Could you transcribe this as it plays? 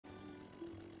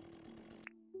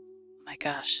my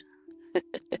gosh.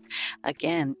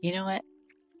 Again, you know what?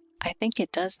 I think it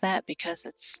does that because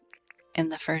it's in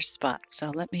the first spot.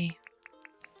 So let me,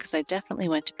 because I definitely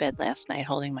went to bed last night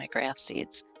holding my grass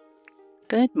seeds.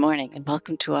 Good morning and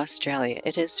welcome to Australia.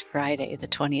 It is Friday, the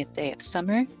 20th day of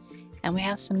summer, and we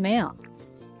have some mail.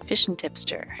 Fish and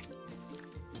Tipster.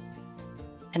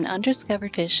 An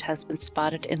undiscovered fish has been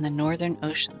spotted in the northern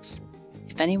oceans.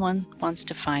 If anyone wants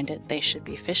to find it, they should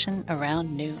be fishing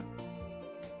around noon.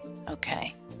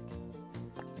 Okay.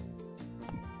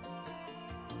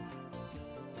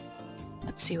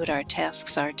 Let's see what our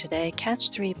tasks are today.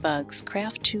 Catch 3 bugs,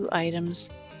 craft 2 items,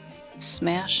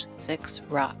 smash 6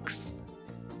 rocks.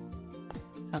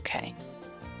 Okay.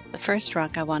 The first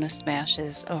rock I want to smash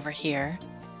is over here,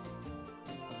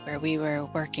 where we were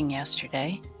working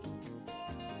yesterday.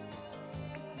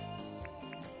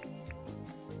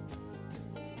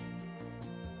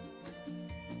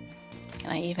 Can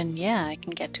I even, yeah, I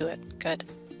can get to it.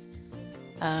 Good.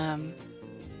 I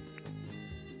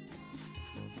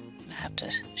have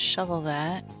to shovel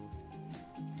that.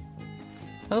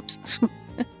 Oops.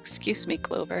 Excuse me,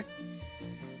 Clover.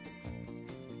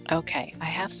 Okay, I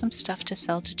have some stuff to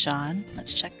sell to John.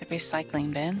 Let's check the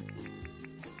recycling bin.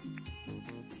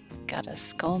 Got a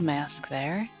skull mask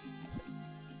there.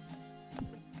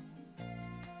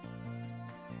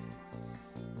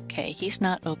 Okay, he's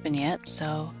not open yet,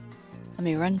 so let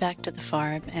me run back to the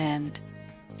farm and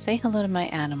say hello to my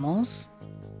animals,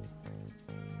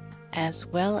 as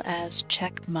well as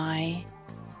check my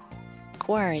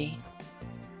quarry.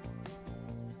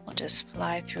 We'll just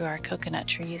fly through our coconut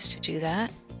trees to do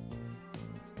that.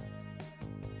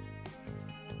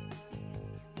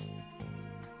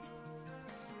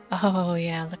 Oh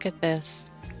yeah, look at this.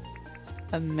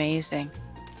 Amazing.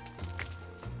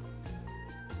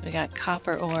 So we got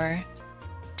copper ore,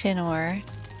 tin ore,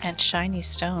 and shiny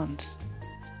stones.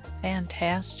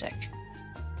 Fantastic.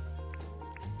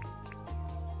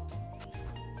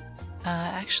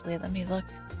 Actually, let me look.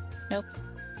 Nope.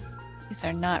 These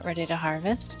are not ready to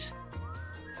harvest.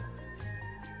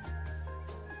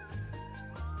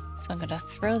 So I'm going to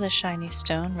throw the shiny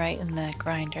stone right in the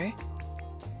grinder.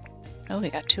 Oh, we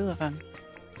got 2 of them.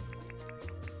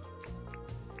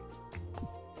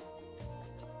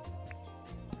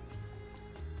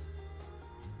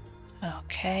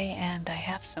 Okay, and I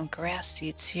have some grass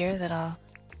seeds here that I'll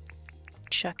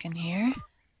chuck in here.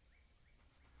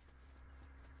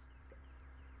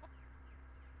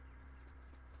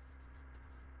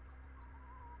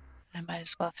 I might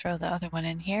as well throw the other one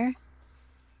in here.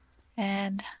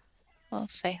 And we'll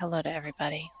say hello to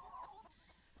everybody.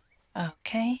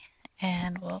 Okay,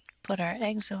 and we'll put our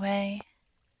eggs away.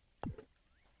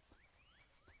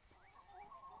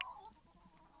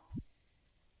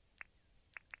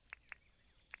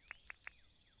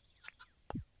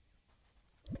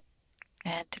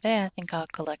 And today I think I'll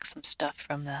collect some stuff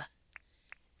from the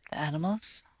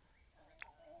animals.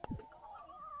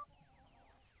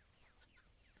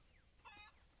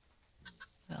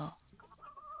 We'll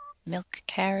milk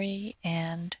Carrie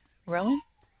and Rowan.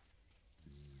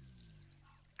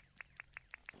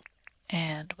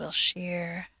 And we'll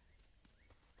shear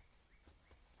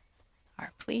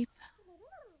our pleep.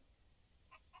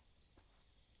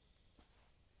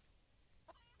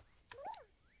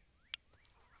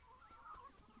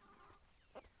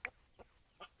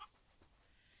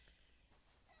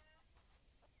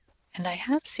 And I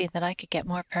have seen that I could get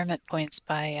more permit points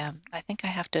by, I think I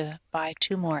have to buy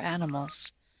 2 more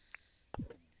animals.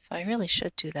 So I really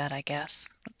should do that, I guess.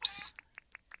 Oops.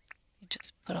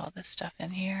 Just put all this stuff in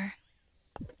here.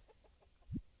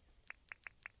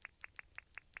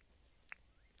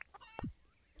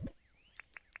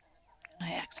 And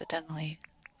I accidentally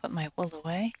put my wool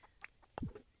away.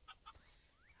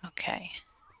 Okay.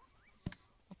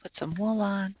 We'll put some wool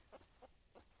on.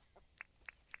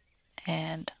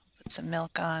 And put some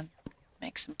milk on.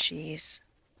 Make some cheese.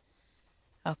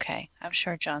 Okay, I'm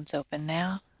sure John's open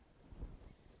now.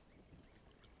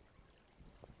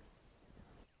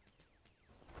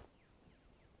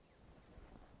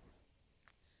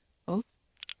 Oh,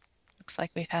 looks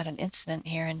like we've had an incident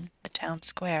here in the town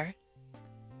square.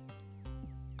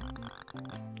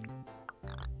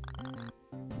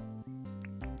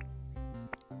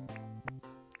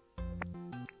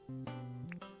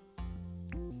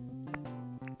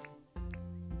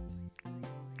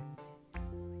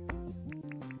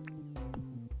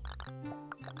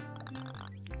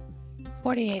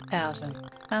 $48,000,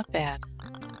 not bad.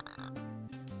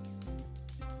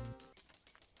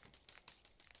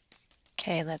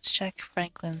 Okay, let's check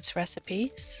Franklin's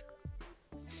recipes.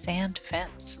 Sand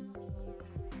fence.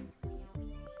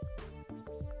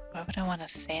 Why would I want a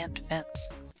sand fence?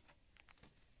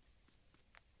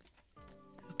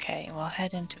 Okay, we'll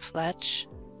head into Fletch.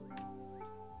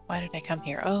 Why did I come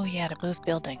here? Oh yeah, to move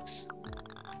buildings.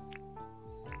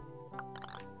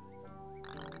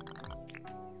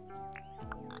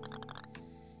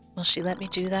 Will she let me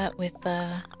do that with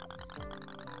the...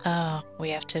 Oh, we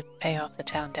have to pay off the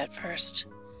town debt first.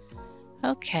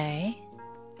 Okay.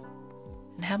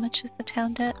 And how much is the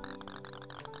town debt?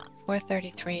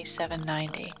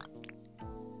 433,790.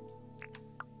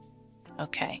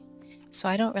 Okay. So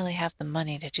I don't really have the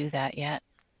money to do that yet.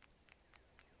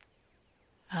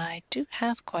 I do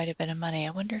have quite a bit of money.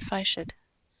 I wonder if I should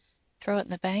throw it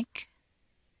in the bank.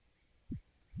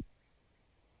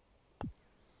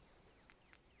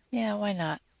 Yeah, why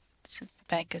not? Since the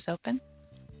bank is open.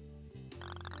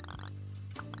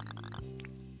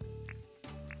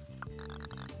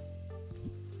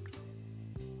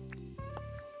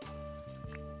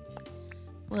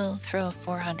 We'll throw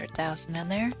 400,000 in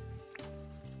there.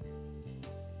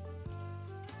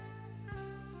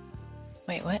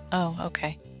 Wait, what? Oh,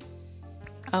 okay.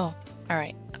 Oh,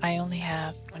 alright. I only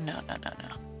have... No.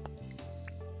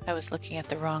 I was looking at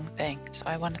the wrong thing, so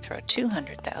I want to throw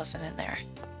 200,000 in there.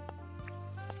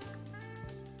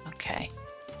 Okay.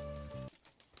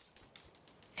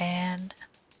 And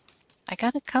I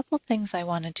got a couple things I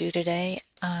want to do today.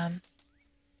 I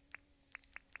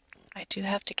do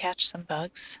have to catch some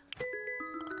bugs.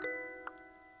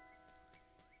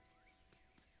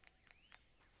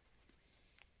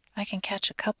 I can catch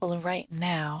a couple right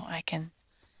now. I can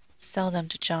sell them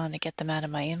to John to get them out of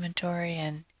my inventory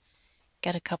and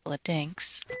get a couple of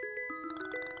dinks.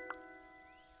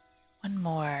 One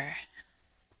more.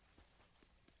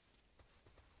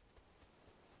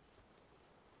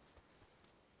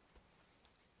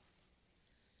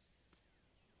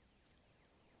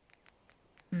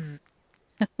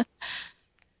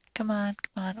 Come on.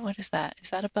 What is that?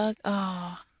 Is that a bug? Oh.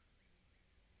 I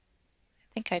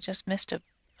think I just missed a...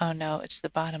 Oh no, it's the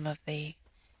bottom of the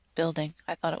building.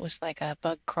 I thought it was like a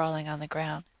bug crawling on the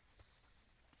ground.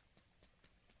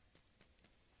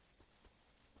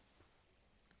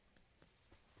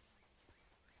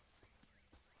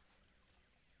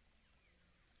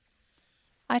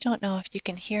 I don't know if you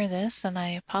can hear this, and I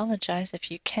apologize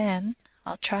if you can.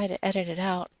 I'll try to edit it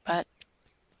out, but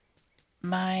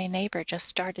my neighbor just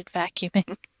started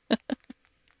vacuuming.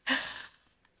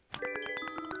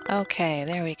 Okay,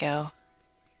 there we go.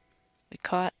 We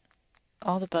caught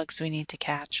all the bugs we need to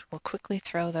catch. We'll quickly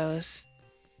throw those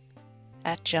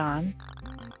at John.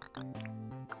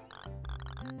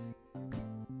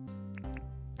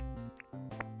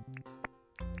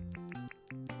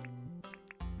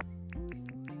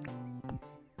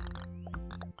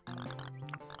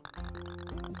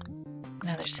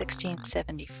 Another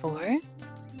 1674.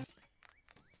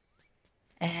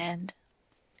 And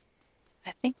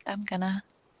I think I'm gonna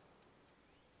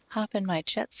hop in my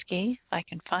jet ski if I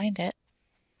can find it.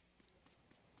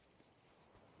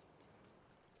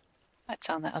 That's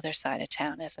on the other side of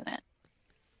town, isn't it?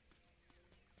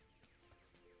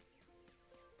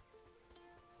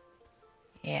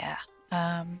 Yeah.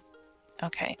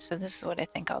 Okay, so this is what I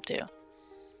think I'll do.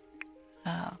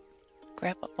 I'll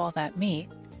grab up all that meat.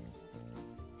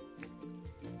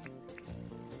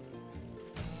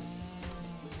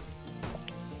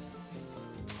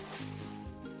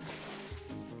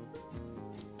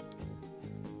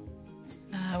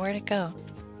 Where'd it go?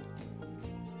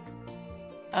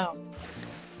 Oh,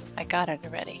 I got it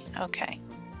already. Okay.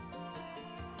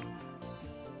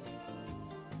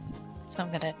 So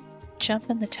I'm gonna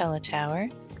jump in the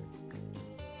teletower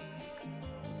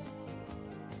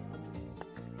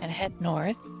and head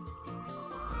north.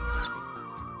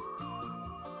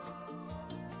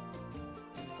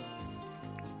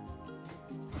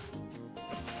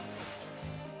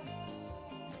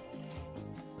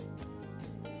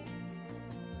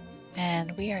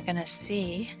 And we are gonna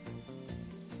see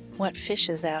what fish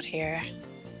is out here.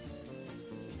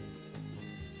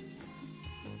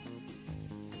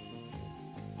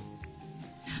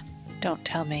 Don't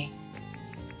tell me.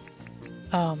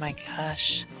 Oh my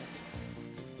gosh.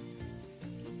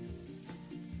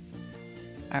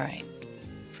 All right.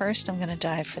 First, I'm gonna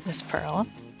dive for this pearl.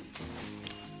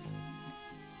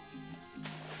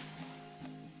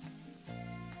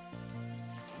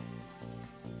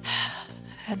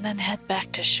 And then head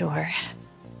back to shore.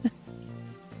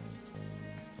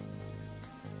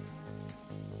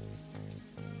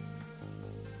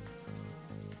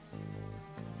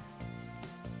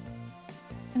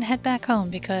 And head back home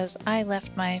because I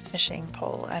left my fishing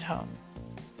pole at home.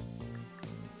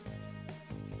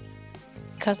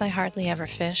 Because I hardly ever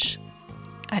fish,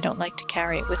 I don't like to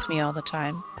carry it with me all the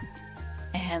time.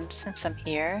 And since I'm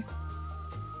here,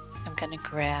 I'm gonna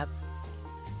grab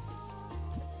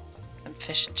some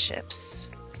fish and chips.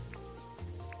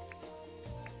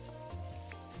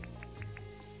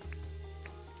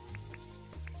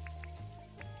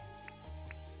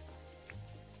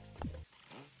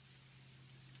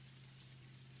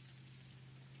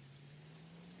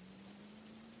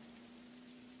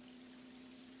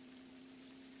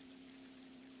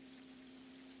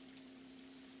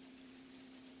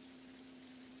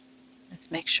 Let's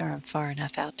make sure I'm far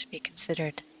enough out to be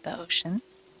considered the ocean.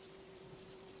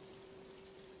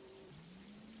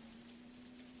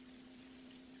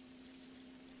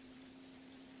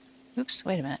 Oops,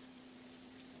 wait a minute.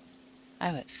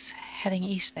 I was heading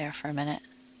east there for a minute.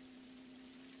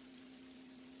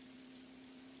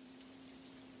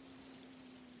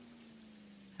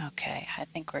 Okay, I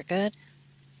think we're good.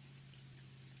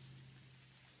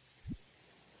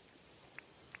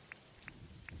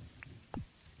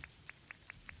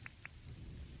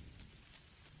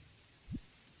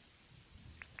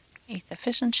 Eat the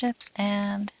fish and chips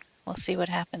and we'll see what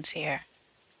happens here.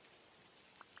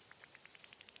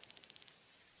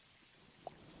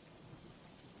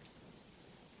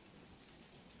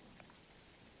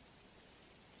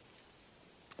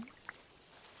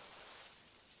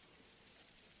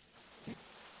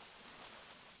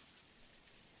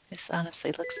 This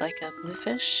honestly looks like a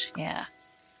bluefish, yeah,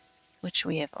 which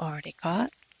we have already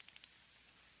caught.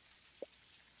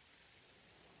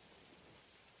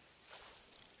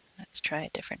 Let's try a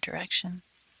different direction.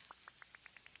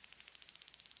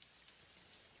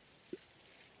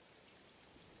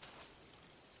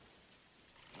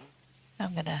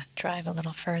 I'm gonna drive a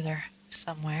little further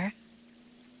somewhere.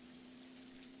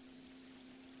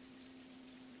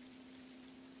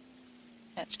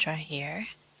 Let's try here.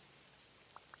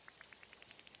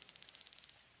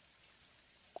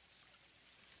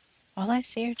 All I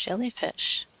see are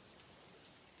jellyfish.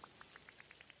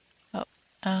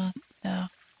 Oh, no.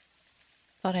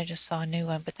 Thought I just saw a new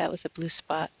one, but that was a blue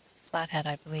spot. Flathead,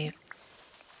 I believe.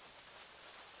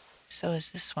 So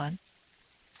is this one.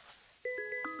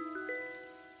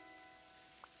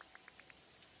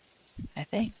 I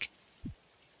think.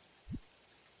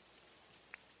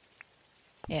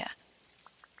 Yeah.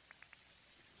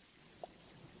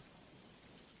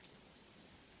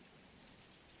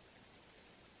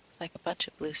 It's like a bunch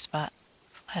of blue spot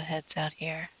flatheads out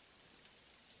here.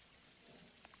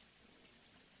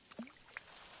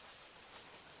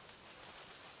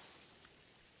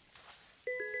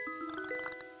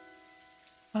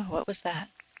 Oh, what was that?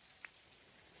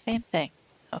 Same thing.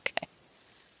 Okay.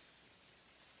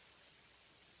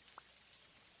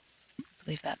 I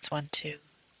believe that's one too.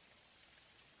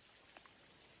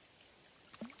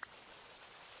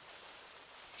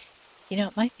 You know,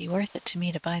 it might be worth it to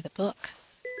me to buy the book.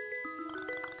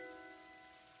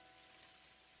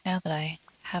 Now that I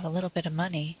have a little bit of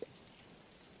money,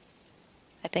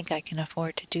 I think I can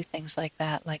afford to do things like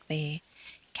that, like the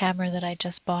camera that I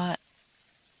just bought.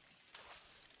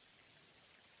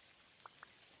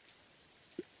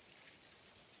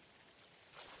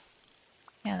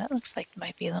 Yeah, that looks like it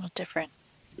might be a little different.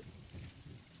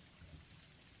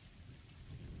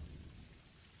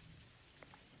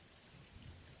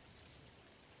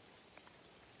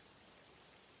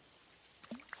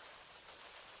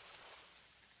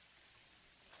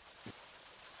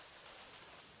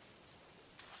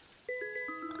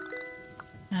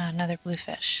 Another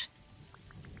bluefish.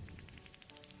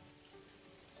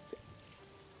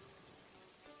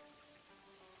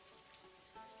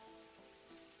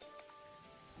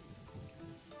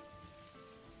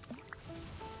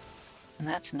 And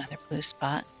that's another blue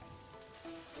spot.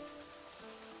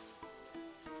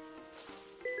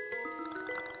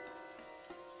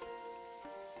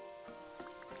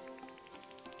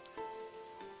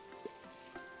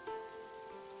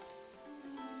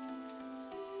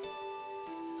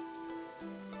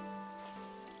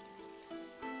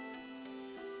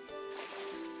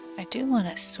 I do want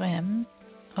to swim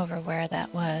over where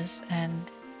that was and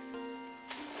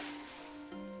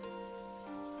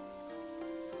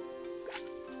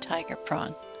tiger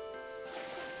prawn.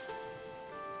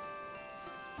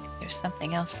 There's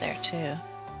something else there too.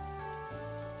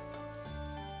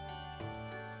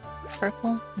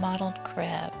 Purple mottled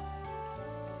crab.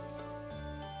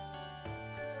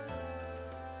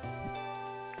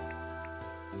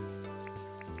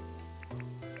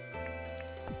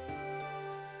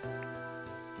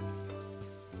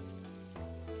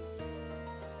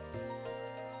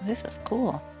 This is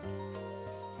cool.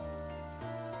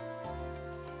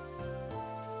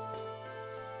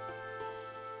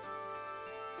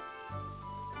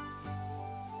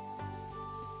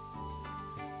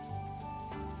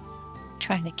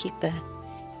 trying to keep the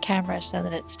camera so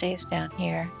that it stays down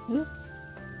here. Oop.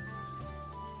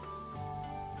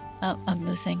 Oh, I'm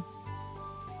losing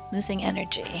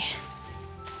energy.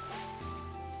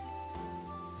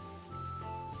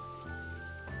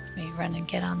 Let me run and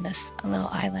get on this little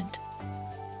island.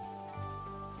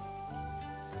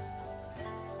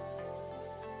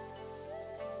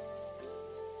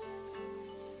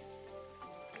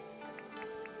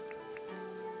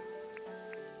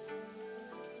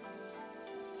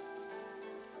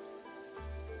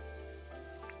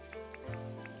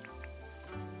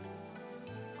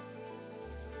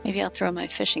 Maybe I'll throw my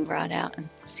fishing rod out and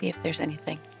see if there's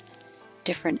anything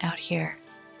different out here.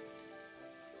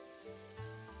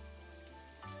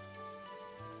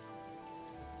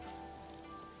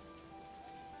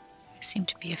 There seem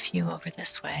to be a few over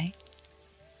this way.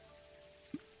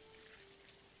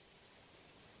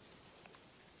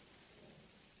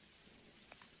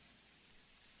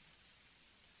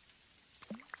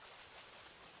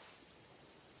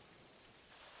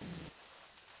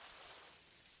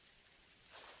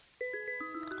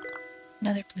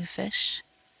 Another bluefish.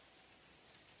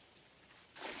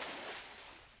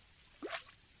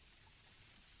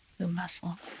 Blue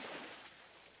mussel.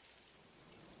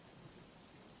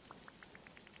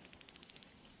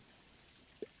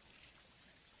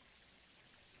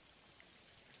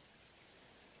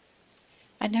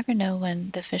 I never know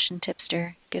when the fish and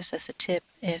tipster gives us a tip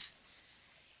if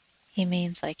he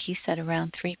means like he said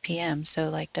around 3 p.m. So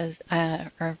like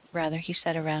or rather he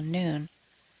said around noon.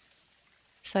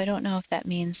 So I don't know if that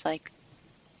means like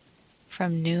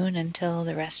from noon until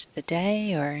the rest of the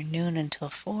day or noon until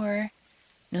 4,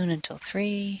 noon until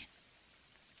 3.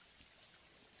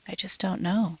 I just don't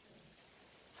know.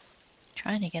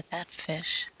 Trying to get that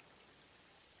fish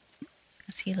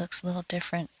because he looks a little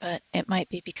different, but it might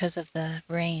be because of the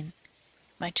rain.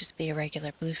 It might just be a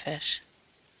regular bluefish.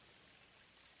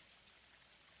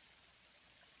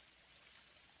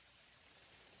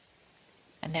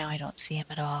 And now I don't see him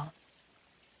at all.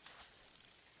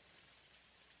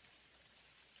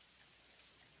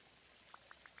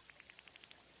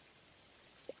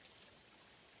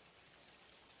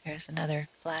 There's another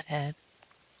flathead.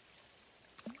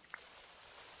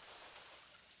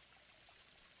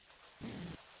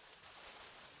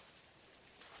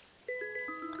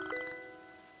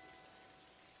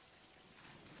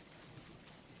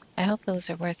 I hope those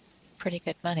are worth pretty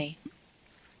good money.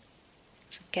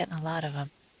 So I'm getting a lot of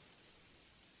them.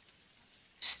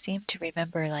 Seem to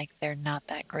remember like they're not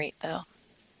that great though.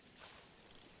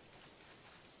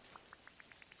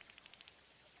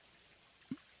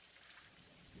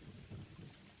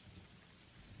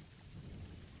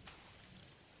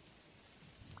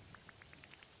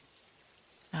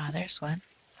 Ah, there's one.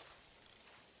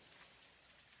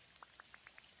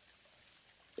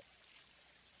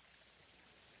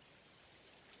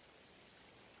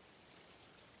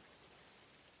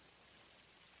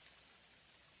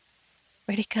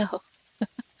 Where'd he go?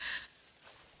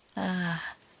 Ah,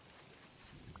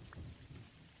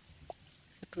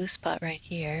 the blue spot right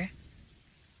here.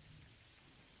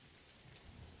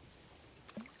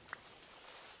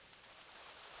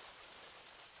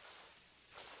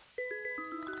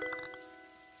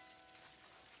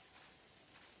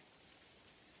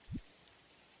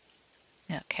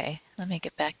 Okay, let me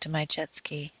get back to my jet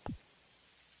ski.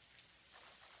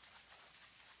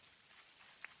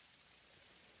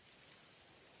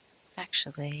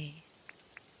 Actually,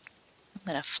 I'm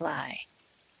gonna fly.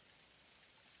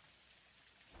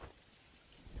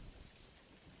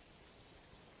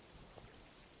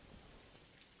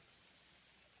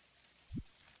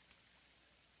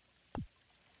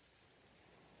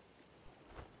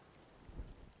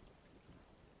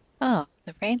 Oh,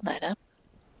 the rain let up.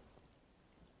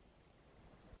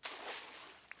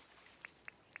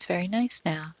 It's very nice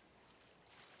now.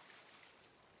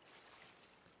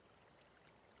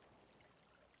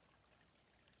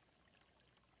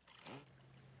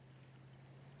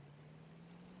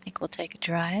 I think we'll take a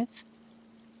drive.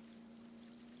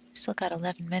 Still got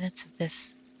 11 minutes of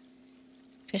this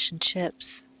fish and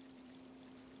chips.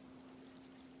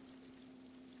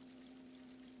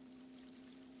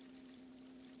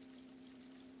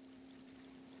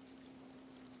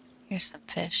 Here's some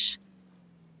fish.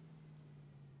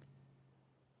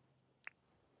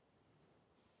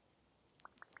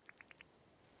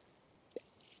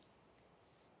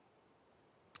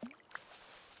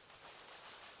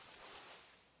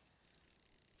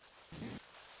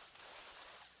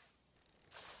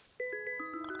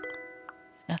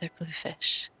 Another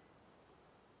bluefish.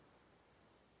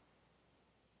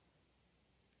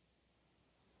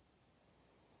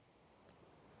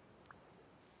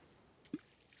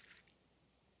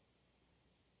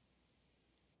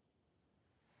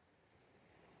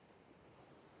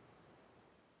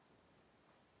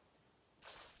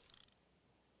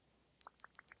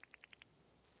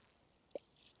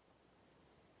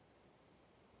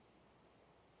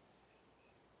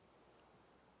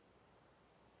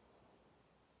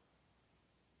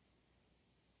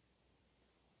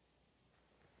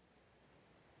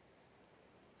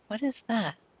 What is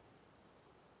that?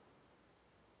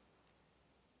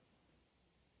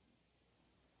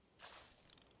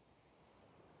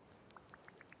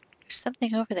 There's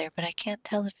something over there, but I can't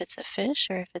tell if it's a fish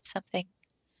or if it's something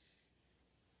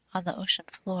on the ocean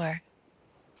floor.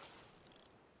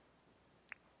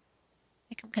 I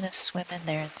think I'm gonna swim in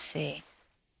there and see.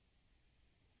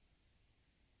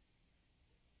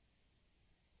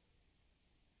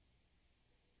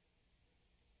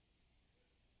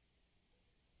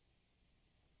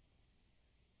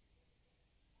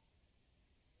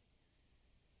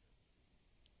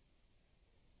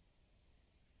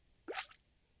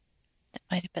 That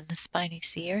might have been the spiny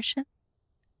sea urchin.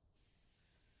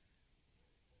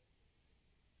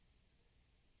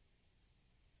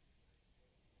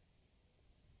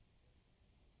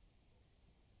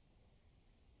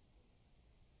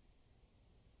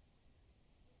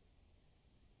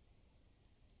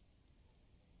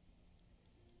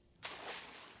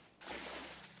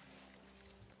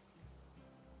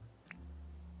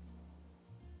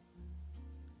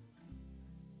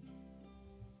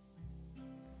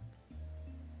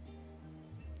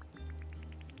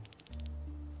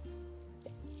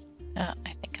 Oh,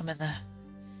 I think I'm in the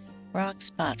wrong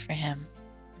spot for him.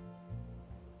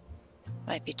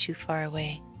 Might be too far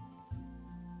away.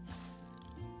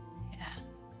 Yeah.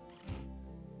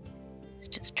 Let's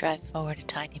just drive forward a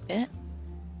tiny bit.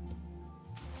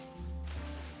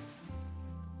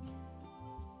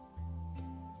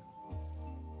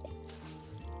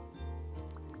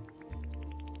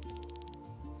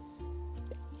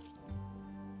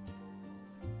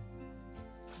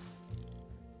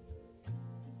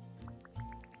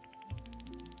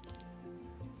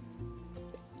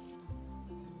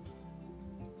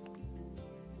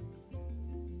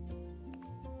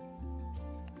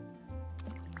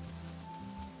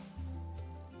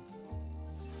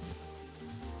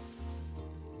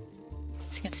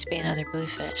 Seems to be another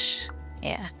bluefish.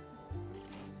 Yeah.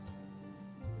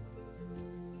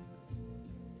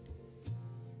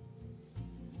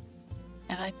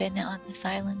 Have I been on this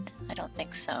island? I don't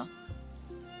think so.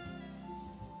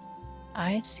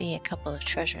 I see a couple of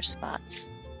treasure spots.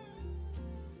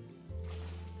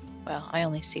 Well, I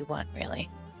only see one, really.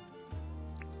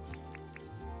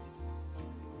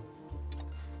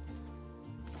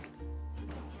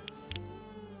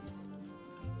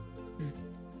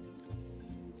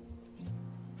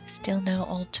 Still no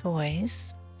old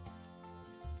toys.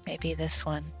 Maybe this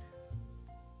one.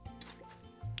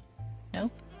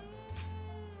 Nope.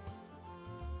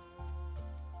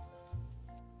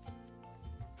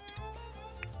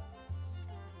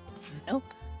 Nope.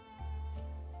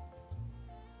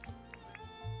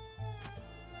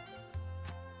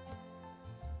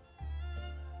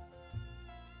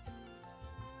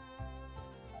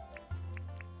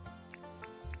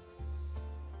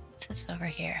 What's this over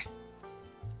here?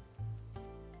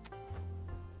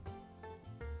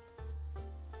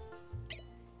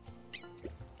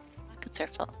 Pockets are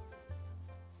full.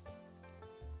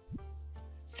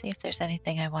 See if there's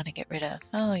anything I want to get rid of.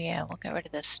 Oh yeah, we'll get rid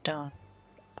of this stone.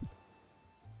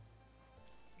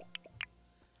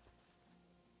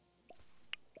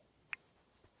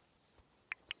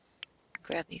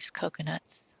 Grab these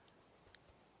coconuts.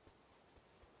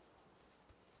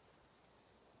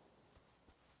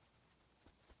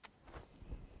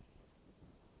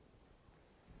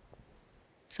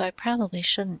 So I probably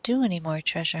shouldn't do any more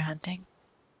treasure hunting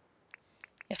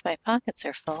if my pockets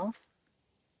are full.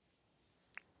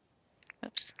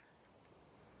 Oops.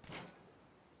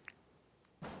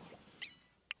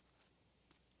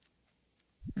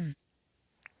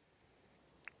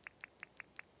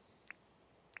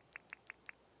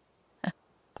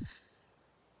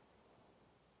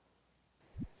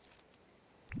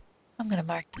 I'm going to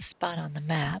mark the spot on the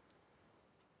map.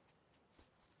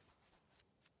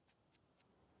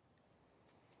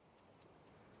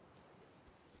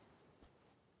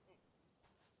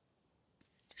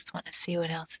 Just want to see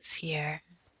what else is here.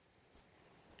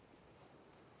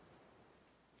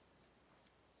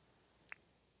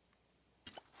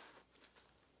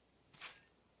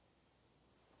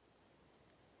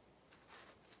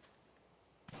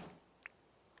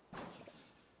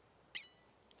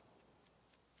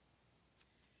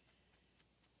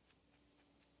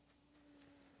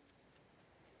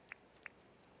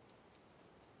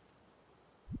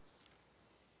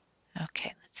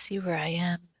 Okay, let's see where I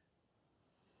am.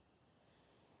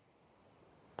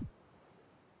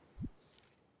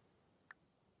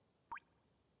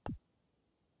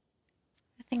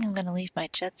 I think I'm going to leave my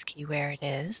jet ski where it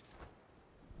is.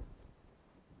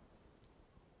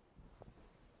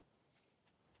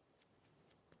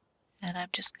 And I'm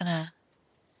just going to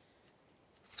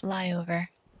fly over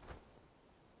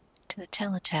to the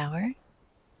teletower.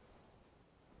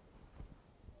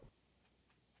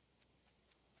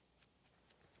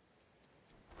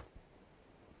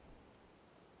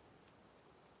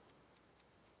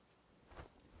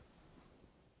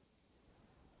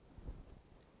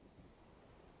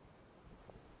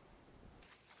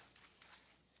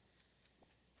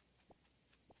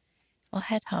 We'll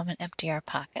head home and empty our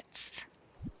pockets.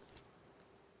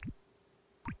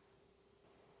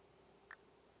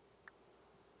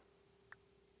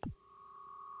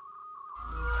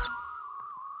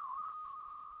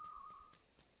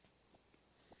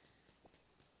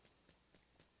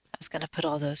 I was going to put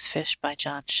all those fish by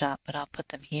John's shop, but I'll put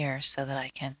them here so that I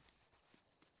can...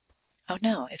 Oh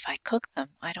no, if I cook them,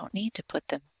 I don't need to put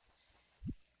them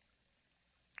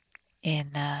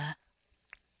in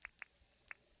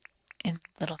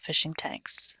little fishing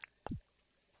tanks.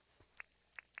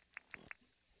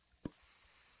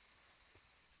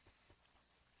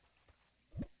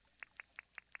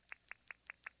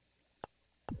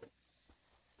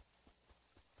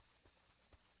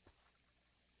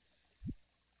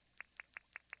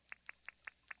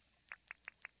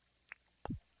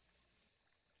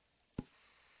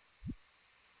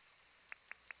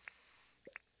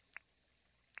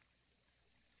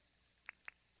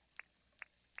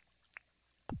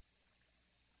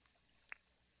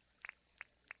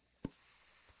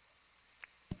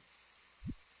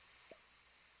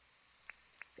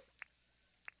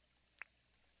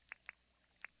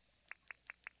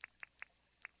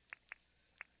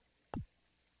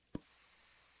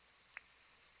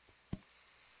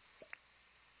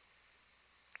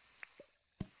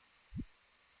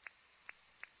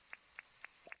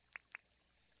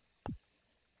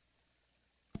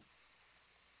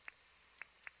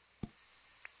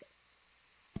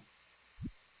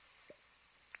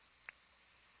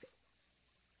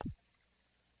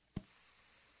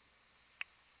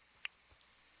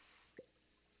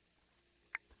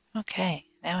 Okay,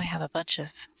 now I have a bunch of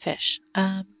fish.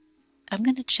 I'm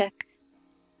going to check.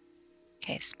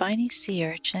 Okay, spiny sea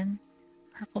urchin,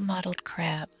 purple mottled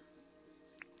crab,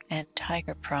 and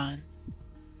tiger prawn.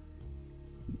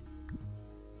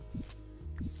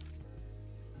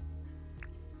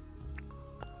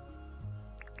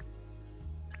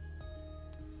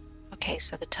 Okay,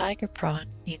 so the tiger prawn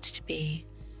needs to be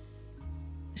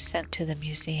sent to the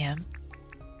museum,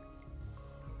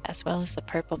 as well as the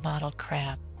purple mottled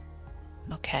crab.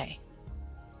 Okay.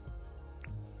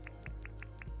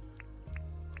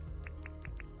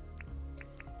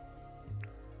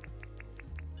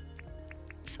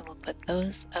 So we'll put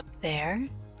those up there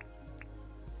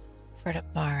for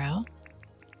tomorrow,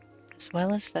 as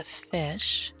well as the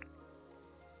fish.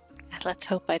 And let's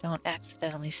hope I don't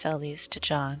accidentally sell these to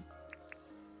John.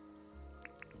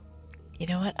 You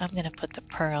know what? I'm going to put the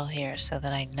pearl here so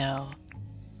that I know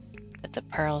that the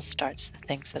pearl starts the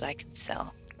things that I can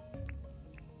sell.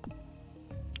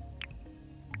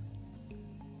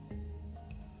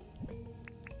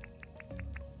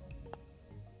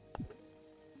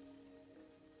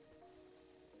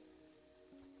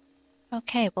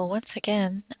 Okay, well, once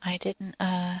again, I didn't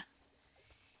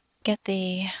get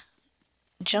the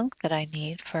junk that I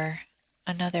need for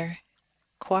another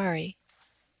quarry,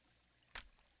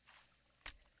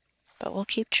 but we'll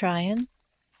keep trying.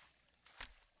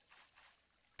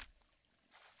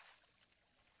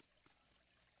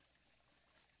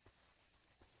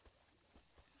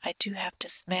 I do have to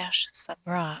smash some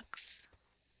rocks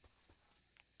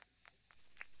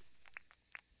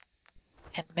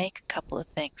and make a couple of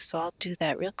things, so I'll do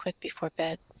that real quick before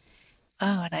bed.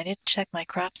 Oh, and I didn't check my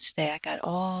crops today. I got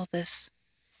all this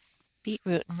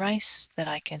beetroot and rice that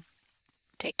I can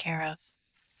take care of.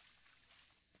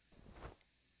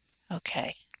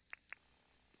 Okay.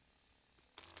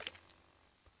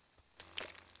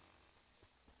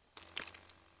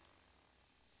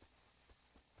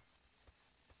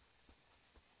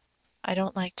 I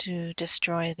don't like to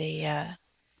destroy the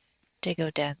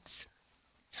Digo dens.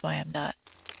 That's why I'm not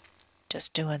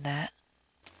just doing that.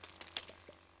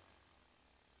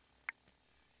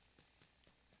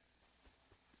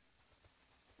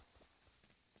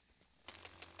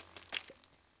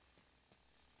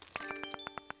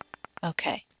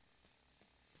 Okay.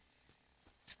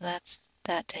 So that's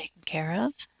that taken care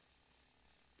of.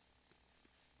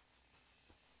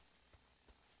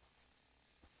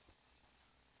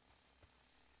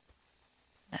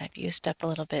 I've used up a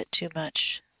little bit too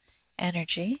much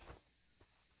energy.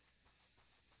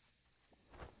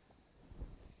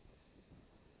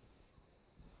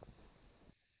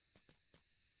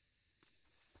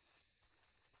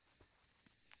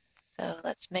 So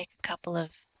let's make a couple of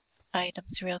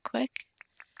items real quick.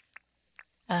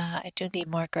 I do need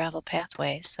more gravel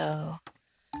pathways, so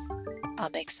I'll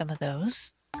make some of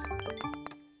those.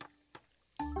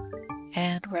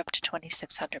 And we're up to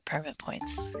 2,600 permit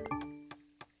points.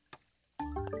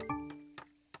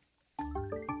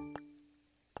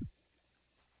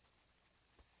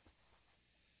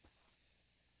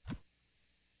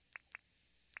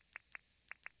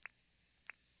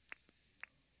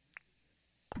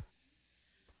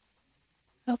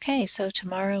 Okay, so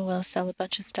tomorrow we'll sell a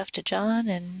bunch of stuff to John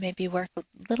and maybe work a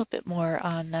little bit more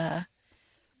on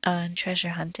treasure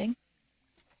hunting.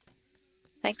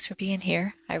 Thanks for being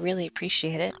here. I really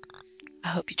appreciate it. I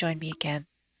hope you join me again.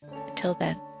 Until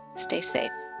then, stay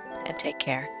safe and take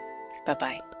care.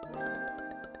 Bye-bye.